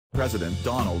President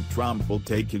Donald Trump will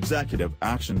take executive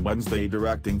action Wednesday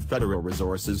directing federal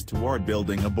resources toward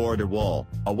building a border wall,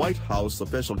 a White House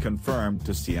official confirmed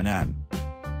to CNN.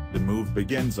 The move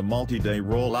begins a multi-day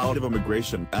rollout of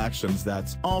immigration actions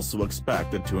that's also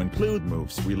expected to include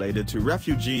moves related to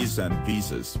refugees and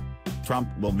visas. Trump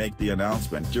will make the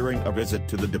announcement during a visit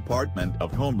to the Department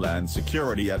of Homeland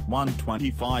Security at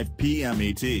 1:25 p.m.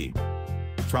 ET.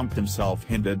 Trump himself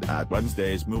hinted at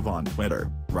Wednesday's move on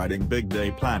Twitter, writing big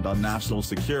day planned on national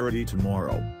security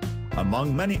tomorrow.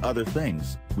 Among many other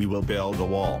things, we will build a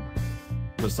wall.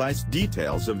 Precise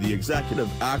details of the executive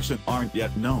action aren't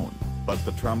yet known, but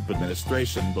the Trump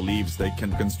administration believes they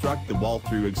can construct the wall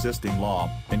through existing law,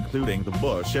 including the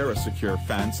Bush-era Secure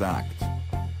Fence Act.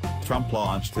 Trump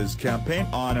launched his campaign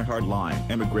on a hardline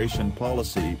immigration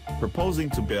policy, proposing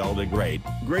to build a Great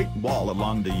Wall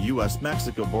along the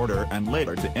U.S.-Mexico border and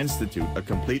later to institute a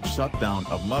complete shutdown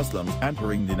of Muslims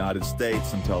entering the United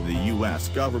States until the U.S.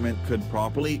 government could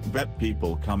properly vet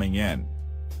people coming in.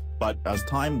 But as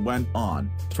time went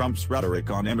on, Trump's rhetoric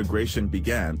on immigration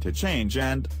began to change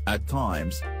and, at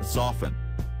times, soften.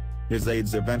 His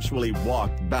aides eventually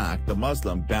walked back the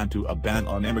Muslim ban to a ban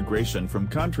on immigration from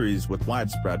countries with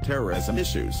widespread terrorism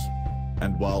issues.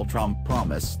 And while Trump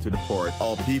promised to deport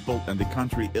all people in the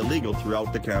country illegal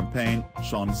throughout the campaign,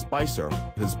 Sean Spicer,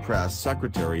 his press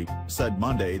secretary, said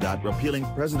Monday that repealing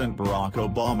President Barack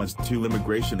Obama's 2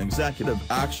 immigration executive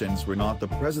actions were not the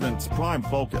president's prime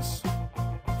focus.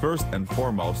 First and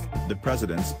foremost, the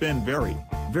president's been very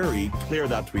clear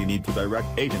that we need to direct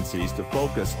agencies to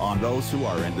focus on those who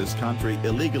are in this country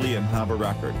illegally and have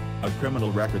a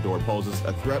criminal record or poses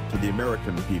a threat to the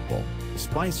American people,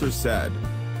 Spicer said.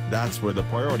 That's where the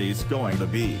priority's going to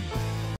be.